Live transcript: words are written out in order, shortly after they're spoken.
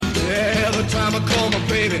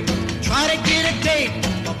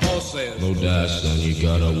die, son, you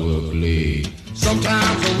gotta work late.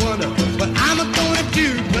 Sometimes I wonder what I'm gonna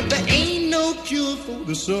do, but there ain't no cure for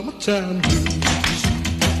the summertime blues.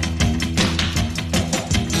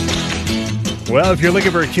 Well, if you're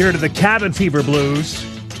looking for a cure to the cabin fever blues,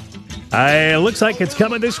 it looks like it's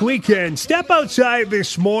coming this weekend. Step outside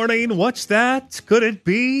this morning. What's that? Could it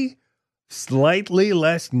be slightly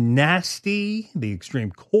less nasty? The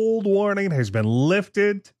extreme cold warning has been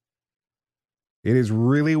lifted. It is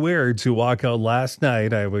really weird to walk out last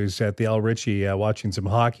night. I was at the Al Ritchie watching some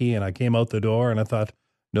hockey, and I came out the door, and I thought,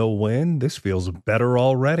 no wind? This feels better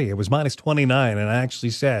already. It was minus 29, and I actually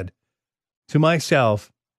said to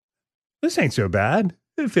myself, this ain't so bad.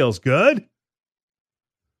 It feels good.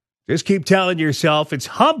 Just keep telling yourself it's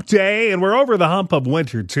hump day, and we're over the hump of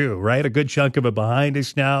winter too, right? A good chunk of it behind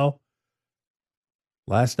us now.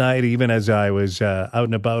 Last night, even as I was out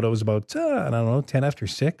and about, it was about, 10 after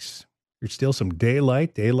 6. There's still some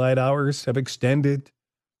daylight. Daylight hours have extended.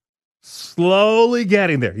 Slowly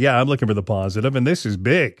getting there. Yeah, I'm looking for the positive, and this is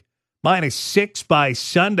big. Minus 6 by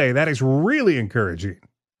Sunday. That is really encouraging.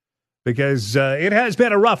 Because it has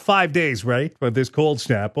been a rough 5 days, right, with this cold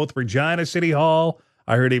snap. Both Regina City Hall,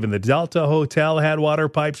 I heard even the Delta Hotel had water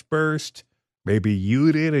pipes burst. Maybe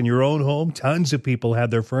you did in your own home. Tons of people had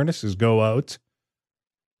their furnaces go out,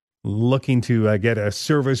 looking to get a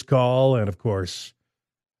service call. And, of course,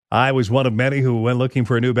 I was one of many who went looking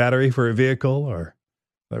for a new battery for a vehicle, or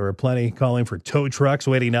there were plenty calling for tow trucks,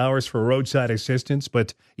 waiting hours for roadside assistance.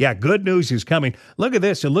 But, yeah, good news is coming. Look at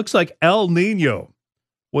this. It looks like El Nino,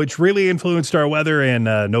 which really influenced our weather in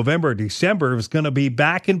November, December, is going to be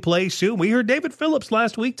back in play soon. We heard David Phillips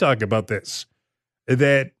last week talk about this,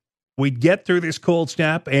 that we'd get through this cold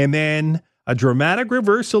snap and then a dramatic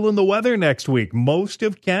reversal in the weather next week. Most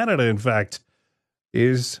of Canada, in fact,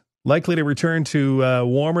 is likely to return to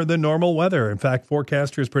warmer than normal weather. In fact,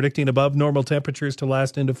 forecasters predicting above normal temperatures to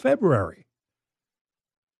last into February.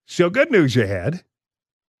 So good news ahead.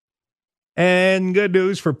 And good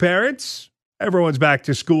news for parents. Everyone's back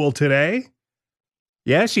to school today.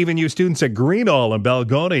 Yes, even you students at Greenall and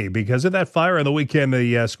Balgonie. Because of that fire on the weekend,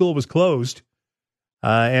 the school was closed.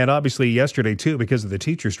 And obviously yesterday, too, because of the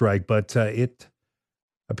teacher strike. But it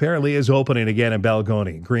apparently is opening again in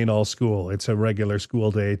Balgonie, Greenall School. It's a regular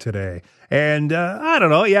school day today. And I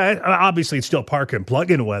don't know. Yeah, obviously it's still park and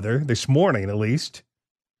plug-in weather, this morning at least.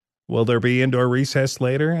 Will there be indoor recess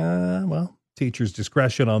later? Well, teacher's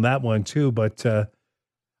discretion on that one, too. But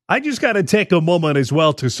I just got to take a moment as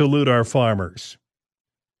well to salute our farmers.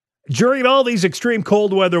 During all these extreme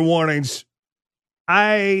cold weather warnings,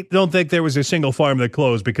 I don't think there was a single farm that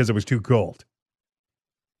closed because it was too cold.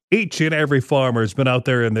 Each and every farmer has been out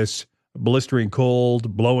there in this blistering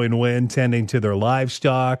cold, blowing wind, tending to their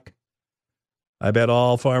livestock. I bet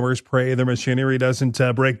all farmers pray their machinery doesn't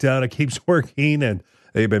break down. It keeps working, and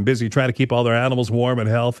they've been busy trying to keep all their animals warm and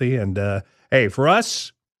healthy. And hey, for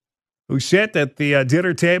us who sit at the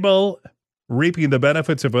dinner table, reaping the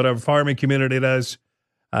benefits of what our farming community does,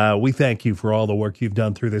 we thank you for all the work you've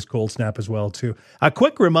done through this cold snap as well, too. A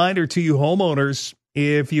quick reminder to you homeowners,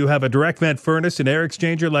 if you have a direct vent furnace and air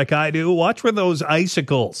exchanger like I do, watch for those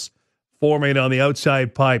icicles forming on the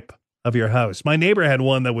outside pipe of your house. My neighbor had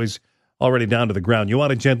one that was already down to the ground. You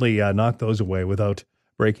want to gently knock those away without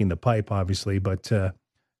breaking the pipe, obviously, but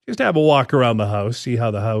just have a walk around the house, see how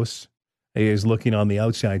the house is looking on the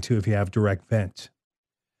outside, too, if you have direct vent.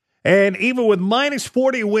 And even with minus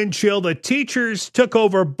 40 wind chill, the teachers took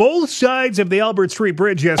over both sides of the Albert Street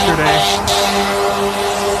Bridge yesterday.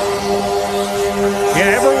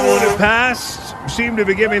 Yeah, everyone who passed seemed to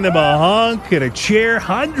be giving them a honk and a cheer.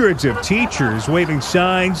 Hundreds of teachers waving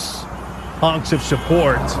signs, honks of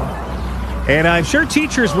support. And I'm sure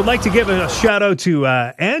teachers would like to give a shout-out to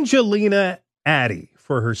Angelina Addy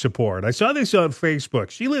for her support. I saw this on Facebook.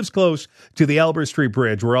 She lives close to the Albert Street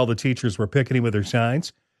Bridge where all the teachers were picketing with their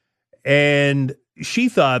signs. And she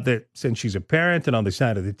thought that since she's a parent and on the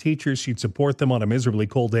side of the teachers, she'd support them on a miserably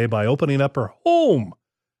cold day by opening up her home.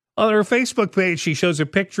 On her Facebook page, she shows a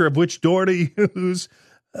picture of which door to use,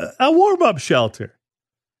 a warm-up shelter.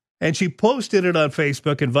 And she posted it on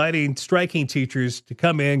Facebook, inviting striking teachers to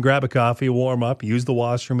come in, grab a coffee, warm up, use the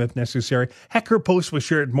washroom if necessary. Heck, her post was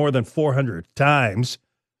shared more than 400 times,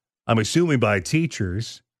 I'm assuming by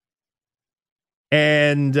teachers.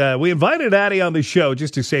 And we invited Addie on the show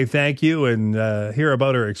just to say thank you and hear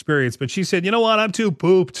about her experience. But she said, you know what, I'm too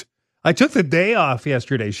pooped. I took the day off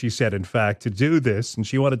yesterday, she said, in fact, to do this. And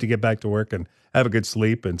she wanted to get back to work and have a good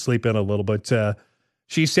sleep and sleep in a little. But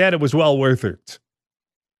she said it was well worth it.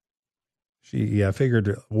 She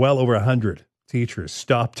figured well over 100 teachers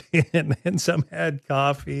stopped in, and some had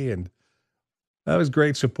coffee and That was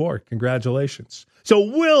great support. Congratulations. So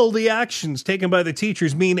will the actions taken by the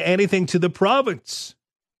teachers mean anything to the province?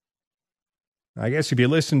 I guess if you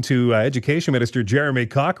listen to Education Minister Jeremy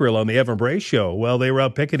Cockrell on the Evan Bray Show, well, they were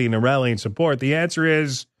out picketing and rallying support. The answer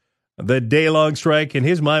is the day-long strike, in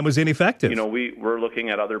his mind, was ineffective. You know, we're looking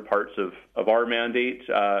at other parts of our mandate,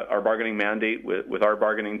 our bargaining mandate with our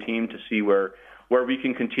bargaining team to see where we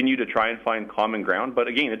can continue to try and find common ground. But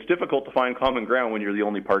again, it's difficult to find common ground when you're the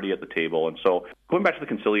only party at the table. And so going back to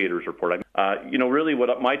the conciliators report, really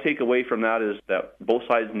what my takeaway from that is that both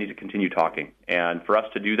sides need to continue talking. And for us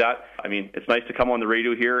to do that, I mean, it's nice to come on the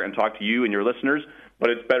radio here and talk to you and your listeners, but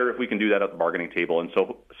it's better if we can do that at the bargaining table. And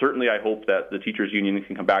so certainly I hope that the teachers union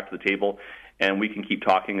can come back to the table and we can keep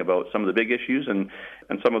talking about some of the big issues and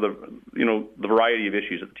some of the variety of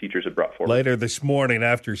issues that the teachers have brought forward. Later this morning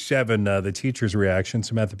after 7, the teachers' reaction,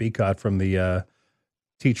 Samantha Beacott from the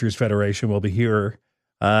Teachers Federation will be here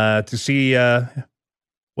to see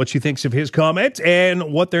what she thinks of his comment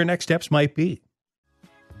and what their next steps might be.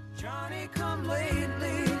 Johnny come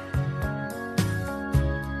lately,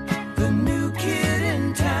 the new kid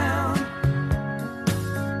in town.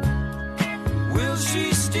 Will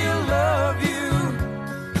she still love you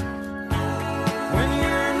when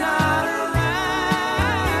you're not around?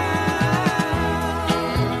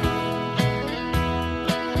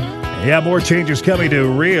 Yeah, more changes coming to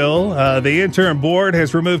Real. The interim board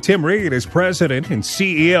has removed Tim Reed as president and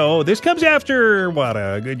CEO. This comes after,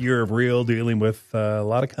 a good year of Real dealing with a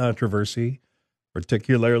lot of controversy,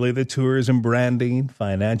 particularly the tourism branding,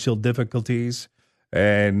 financial difficulties.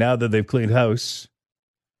 And now that they've cleaned house,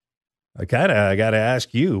 I got to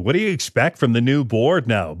ask you, what do you expect from the new board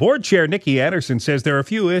now? Board chair Nikki Anderson says there are a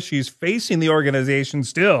few issues facing the organization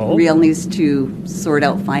still. Real needs to sort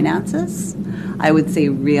out finances. I would say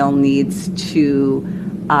Real needs to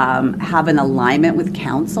have an alignment with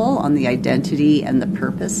council on the identity and the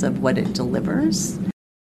purpose of what it delivers.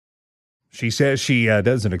 She says she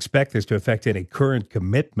doesn't expect this to affect any current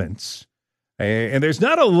commitments. And there's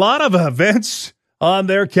not a lot of events on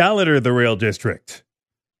their calendar, the Real District.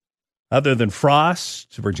 Other than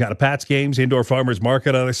Frost, Regina Pats games, Indoor Farmers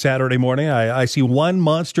Market on a Saturday morning, I see one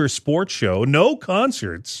monster sports show, no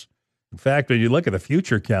concerts. In fact, when you look at the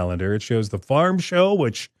future calendar, it shows the Farm Show,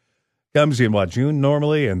 which comes in, June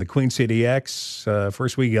normally, and the Queen City X,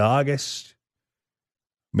 first week of August.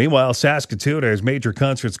 Meanwhile, Saskatoon has major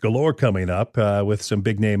concerts galore coming up with some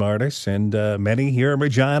big-name artists, and many here in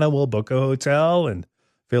Regina will book a hotel and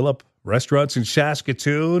fill up restaurants in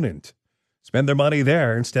Saskatoon and spend their money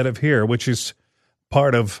there instead of here, which is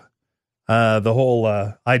part of the whole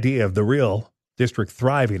idea of the Real District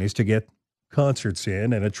thriving, is to get concerts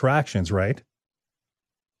in and attractions, right?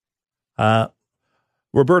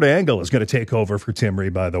 Roberta Engel is going to take over for Tim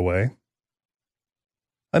Reed, by the way.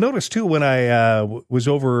 I noticed, too, when I was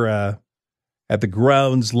over at the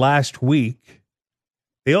grounds last week,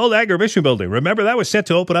 the old Agribition building, remember that was set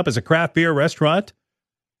to open up as a craft beer restaurant?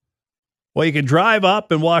 Well, you can drive up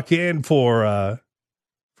and walk in for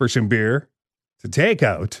some beer to take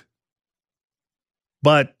out.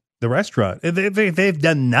 But the restaurant, they've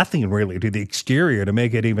done nothing really to the exterior to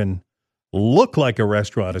make it even look like a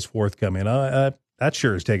restaurant is forthcoming. That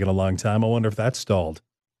sure is taking a long time. I wonder if that's stalled.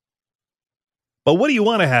 But what do you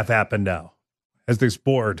want to have happen now as this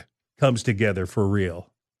board comes together for Real?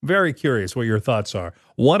 Very curious what your thoughts are.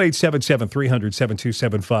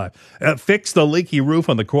 1-877-300-7275. Fix the leaky roof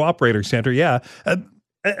on the Cooperator Center. Yeah.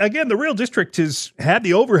 Again, the Real District has had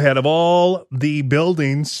the overhead of all the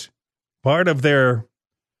buildings. Part of their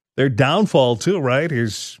downfall, too, right,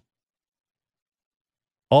 is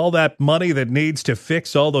all that money that needs to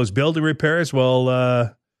fix all those building repairs.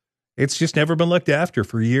 Well, it's just never been looked after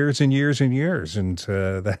for years and years and years. And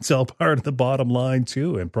that's all part of the bottom line,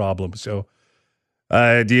 too, and problems. So,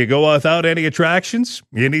 do you go without any attractions?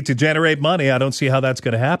 You need to generate money. I don't see how that's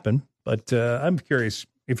going to happen. But I'm curious,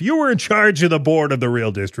 if you were in charge of the board of the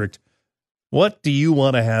Real District, what do you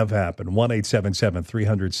want to have happen?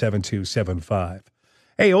 1-877-300-7275.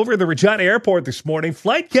 Hey, over at the Regina Airport this morning,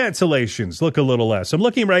 flight cancellations look a little less. I'm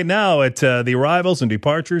looking right now at the arrivals and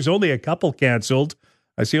departures. Only a couple canceled.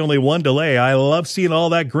 I see only one delay. I love seeing all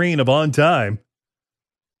that green of on time.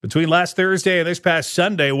 Between last Thursday and this past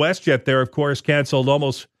Sunday, WestJet there, of course, canceled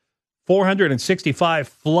almost 465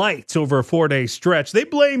 flights over a 4-day stretch. They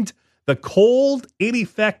blamed the cold,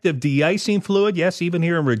 ineffective de-icing fluid. Yes, even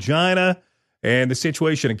here in Regina. And the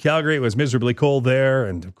situation in Calgary, it was miserably cold there.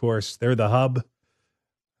 And, of course, they're the hub.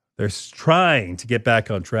 They're trying to get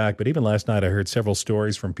back on track. But even last night, I heard several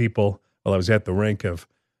stories from people while I was at the rink of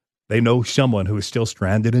they know someone who is still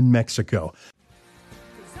stranded in Mexico.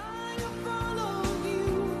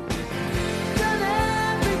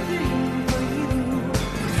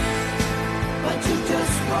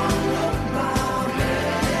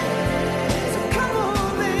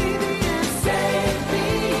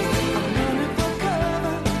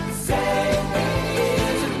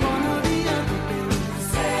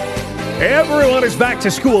 Everyone is back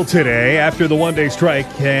to school today after the one-day strike,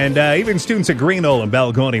 and even students at Greenhole and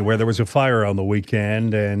Balgony, where there was a fire on the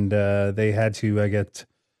weekend, and they had to get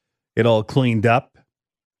it all cleaned up.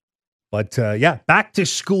 But, back to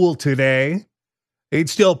school today.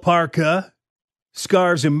 It's still parka,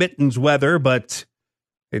 scarves and mittens weather, but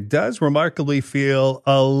it does remarkably feel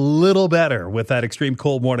a little better with that extreme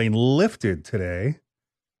cold morning lifted today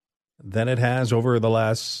than it has over the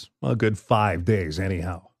last, good 5 days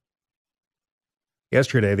anyhow.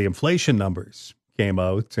 Yesterday, the inflation numbers came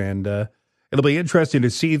out, and it'll be interesting to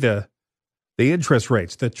see the interest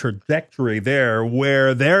rates, the trajectory there,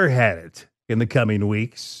 where they're headed in the coming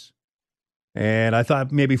weeks. And I thought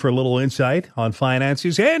maybe for a little insight on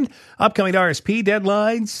finances and upcoming RSP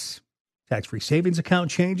deadlines, tax-free savings account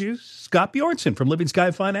changes, Scott Bjornson from Living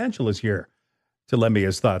Sky Financial is here to lend me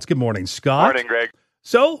his thoughts. Good morning, Scott. Morning, Greg.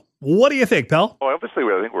 So, what do you think, pal? Well, obviously,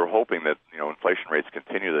 I think we're hoping that inflation rates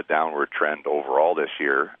continue the downward trend overall this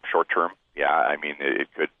year. Short term, it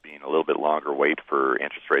could mean a little bit longer wait for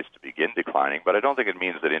interest rates to begin declining, but I don't think it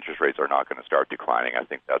means that interest rates are not going to start declining. I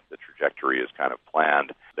think that the trajectory is kind of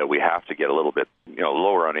planned, that we have to get a little bit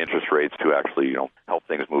lower on interest rates to actually help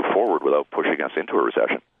things move forward without pushing us into a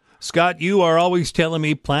recession. Scott, you are always telling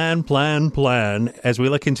me plan, as we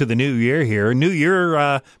look into the new year here. New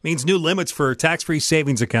year means new limits for tax-free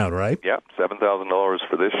savings account, right? Yeah, $7,000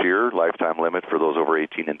 for this year, lifetime limit for those over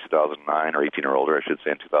 18 in 2009, or 18 or older, I should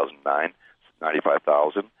say, in 2009,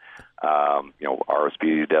 $95,000.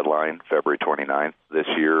 RSP deadline, February 29th this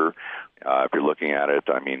year. If you're looking at it,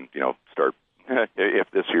 start.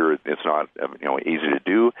 If this year it's not easy to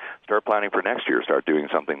do, start planning for next year. Start doing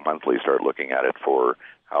something monthly. Start looking at it for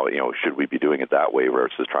how should we be doing it that way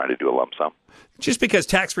versus trying to do a lump sum. Just because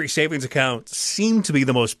tax-free savings accounts seem to be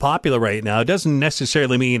the most popular right now doesn't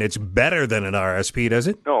necessarily mean it's better than an RSP, does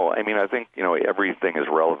it? No, I think everything is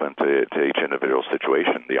relevant to each individual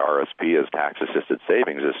situation. The RSP as tax-assisted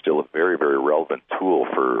savings is still a very, very relevant tool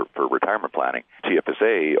for retirement planning.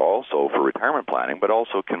 TFSA also for retirement planning, but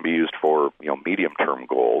also can be used for medium-term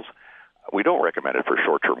goals. We don't recommend it for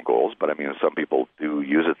short-term goals, but some people do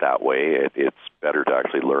use it that way. It's better to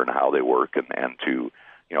actually learn how they work and to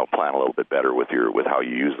plan a little bit better with how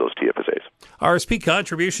you use those TFSAs. RSP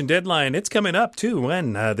contribution deadline, it's coming up too.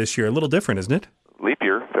 When this year? A little different, isn't it? Leap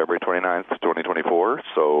year, February 29th, 2024,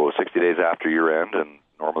 so 60 days after year end, and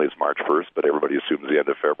normally it's March 1st, but everybody assumes the end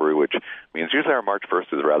of February, which means usually our March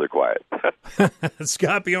 1st is rather quiet.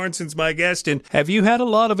 Scott Bjornson's my guest, and have you had a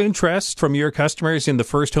lot of interest from your customers in the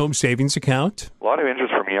First Home Savings Account? A lot of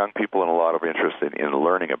interest from young people and a lot of interest in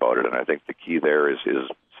learning about it, and I think the key there is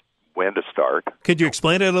when to start. Could you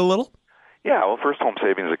explain it a little? Yeah, well, First Home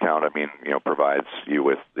Savings Account, provides you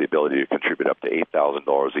with the ability to contribute up to $8,000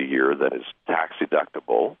 a year that is tax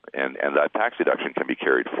deductible, and that tax deduction can be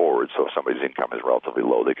carried forward. So if somebody's income is relatively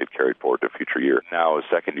low, they could carry it forward to a future year. Now, a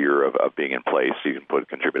second year of being in place, you can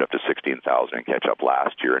contribute up to $16,000 and catch up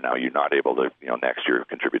last year. Now you're not able to, next year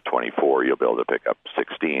contribute $24,000. You'll be able to pick up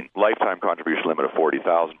 $16,000. Lifetime contribution limit of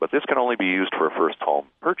 $40,000, but this can only be used for a first home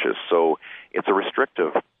purchase. So it's a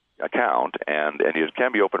restrictive account, and it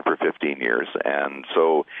can be open for 15 years. And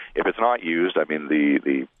so if it's not used,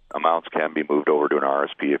 the amounts can be moved over to an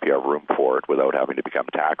RSP if you have room for it without having to become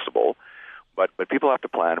taxable. But people have to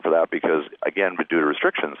plan for that because, again, due to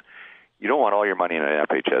restrictions, you don't want all your money in an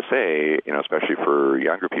FHSA, especially for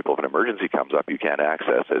younger people. If an emergency comes up, you can't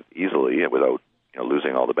access it easily without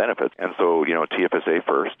losing all the benefits. And so, TFSA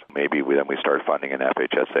first, maybe then we start funding an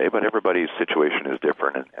FHSA, but everybody's situation is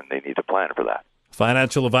different and they need to plan for that.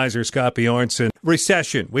 Financial advisor Scott Bjornson.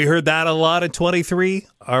 Recession. We heard that a lot in 23.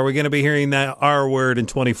 Are we going to be hearing that R word in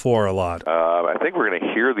 24 a lot? I think we're going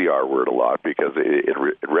to hear the R word a lot because it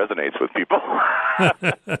resonates with people.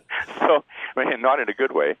 So, not in a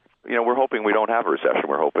good way. We're hoping we don't have a recession.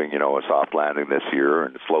 We're hoping, a soft landing this year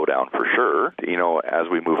and a slowdown for sure. As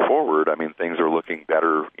we move forward, things are looking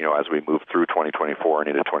better, as we move through 2024 and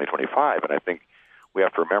into 2025. And I think we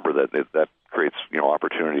have to remember that creates,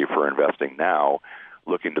 opportunity for investing now,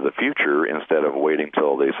 looking to the future instead of waiting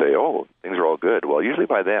till they say, oh, things are all good. Well, usually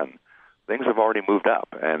by then, things have already moved up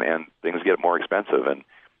and things get more expensive. And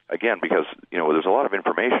again, because, there's a lot of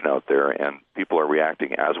information out there and people are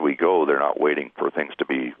reacting as we go. They're not waiting for things to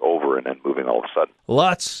be over and then moving all of a sudden.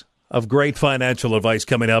 Lots of great financial advice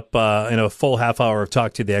coming up in a full half hour of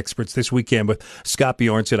Talk to the Experts this weekend with Scott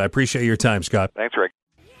Bjornson. I appreciate your time, Scott. Thanks, Rick.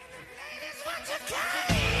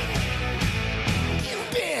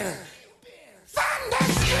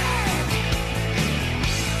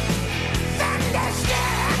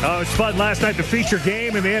 Thunderstruck. Oh, it was fun last night, the feature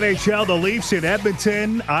game in the NHL, the Leafs in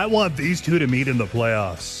Edmonton. I want these two to meet in the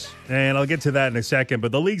playoffs, and I'll get to that in a second.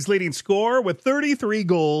 But the league's leading scorer with 33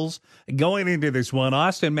 goals going into this one,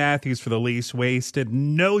 Austin Matthews for the Leafs, wasted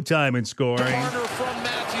no time in scoring. Corner from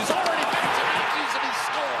Matthews, already back to Matthews, and he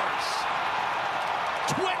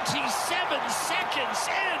scores. 27 seconds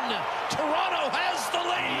in, Toronto has the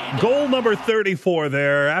lead. Goal number 34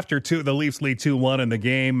 there. After two, the Leafs lead 2-1 in the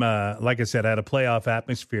game. Like I said, had a playoff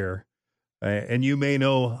atmosphere. And you may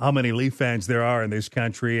know how many Leaf fans there are in this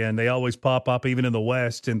country, and they always pop up even in the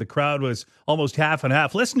West, and the crowd was almost half and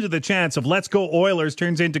half. Listen to the chants of "Let's Go Oilers"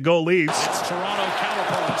 turns into "Go Leafs." It's Toronto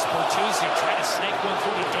counterpunch. Bertuzzi trying to snake one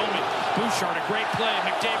through to Domi. Bouchard, a great play.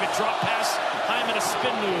 McDavid drop pass. Hyman a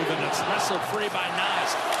spin move, and it's wrestled free by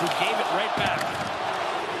Nyes, who gave it right back.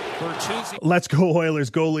 Bertuzzi. Let's go Oilers,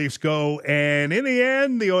 go Leafs, go. And in the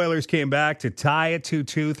end, the Oilers came back to tie it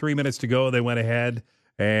 2-2. 3 minutes to go, they went ahead.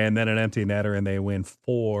 And then an empty netter, and they win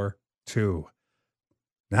 4-2.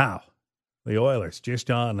 Now, the Oilers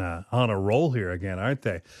just on a roll here again, aren't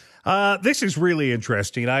they? This is really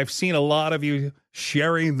interesting. I've seen a lot of you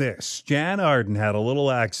sharing this. Jan Arden had a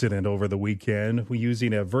little accident over the weekend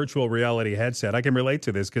using a virtual reality headset. I can relate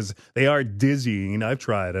to this because they are dizzying. I've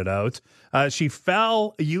tried it out. She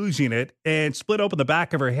fell using it and split open the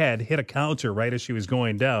back of her head, hit a counter right as she was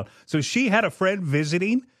going down. So she had a friend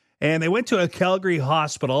visiting, and they went to a Calgary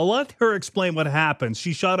hospital. I'll let her explain what happened.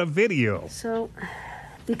 She shot a video. So,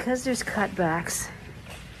 because there's cutbacks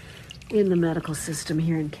in the medical system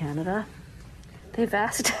here in Canada, they've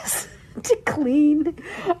asked us to clean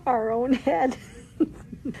our own head.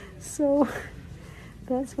 So,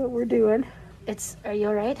 that's what we're doing. Are you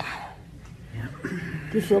all right? Yeah. Do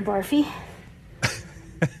you feel barfy?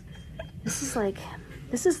 This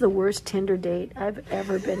is the worst Tinder date I've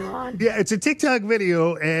ever been on. Yeah, it's a TikTok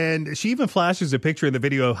video, and she even flashes a picture in the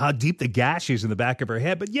video of how deep the gash is in the back of her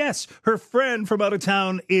head. But yes, her friend from out of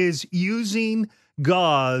town is using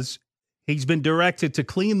gauze. He's been directed to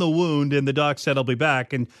clean the wound, and the doc said, "I'll be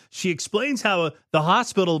back." And she explains how the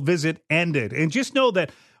hospital visit ended. And just know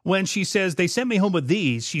that when she says, "They sent me home with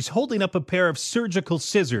these," she's holding up a pair of surgical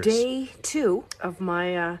scissors. Day 2 of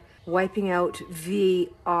my wiping out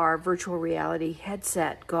VR, virtual reality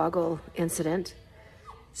headset goggle incident.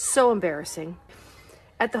 So embarrassing.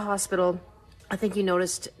 At the hospital, I think you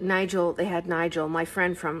noticed Nigel, my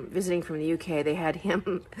friend visiting from the UK, they had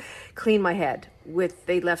him clean my head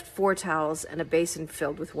they left 4 towels and a basin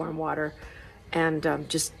filled with warm water, and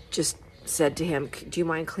just said to him, "Do you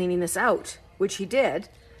mind cleaning this out?" Which he did.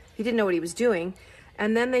 He didn't know what he was doing.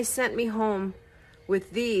 And then they sent me home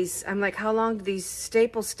with these. I'm like, "How long do these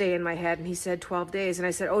staples stay in my head?" And he said 12 days. And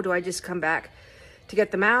I said, "Oh, do I just come back to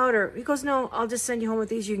get them out?" Or he goes, "No, I'll just send you home with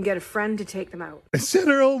these. You can get a friend to take them out." I sent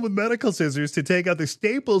her home with medical scissors to take out the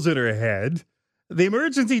staples in her head. The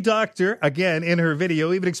emergency doctor, again, in her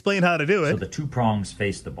video, even explained how to do it. So the 2 prongs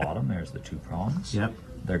face the bottom. There's the 2 prongs. Yep.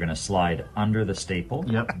 They're going to slide under the staple.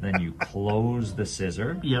 Yep. Then you close the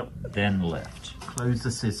scissor. Yep. Then lift. Close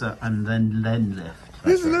the scissor and then lift.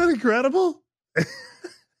 Isn't that incredible?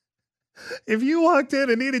 If you walked in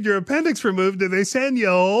and needed your appendix removed, did they send you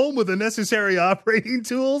home with the necessary operating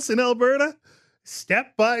tools in Alberta?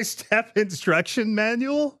 Step-by-step instruction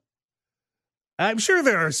manual? I'm sure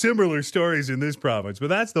there are similar stories in this province, but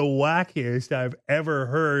that's the wackiest I've ever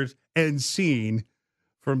heard and seen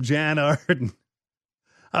from Jan Arden.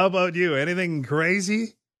 How about you? Anything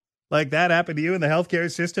crazy like that happened to you in the healthcare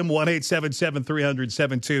system?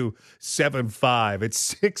 1-877-300-7275.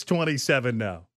 It's 6:27 now.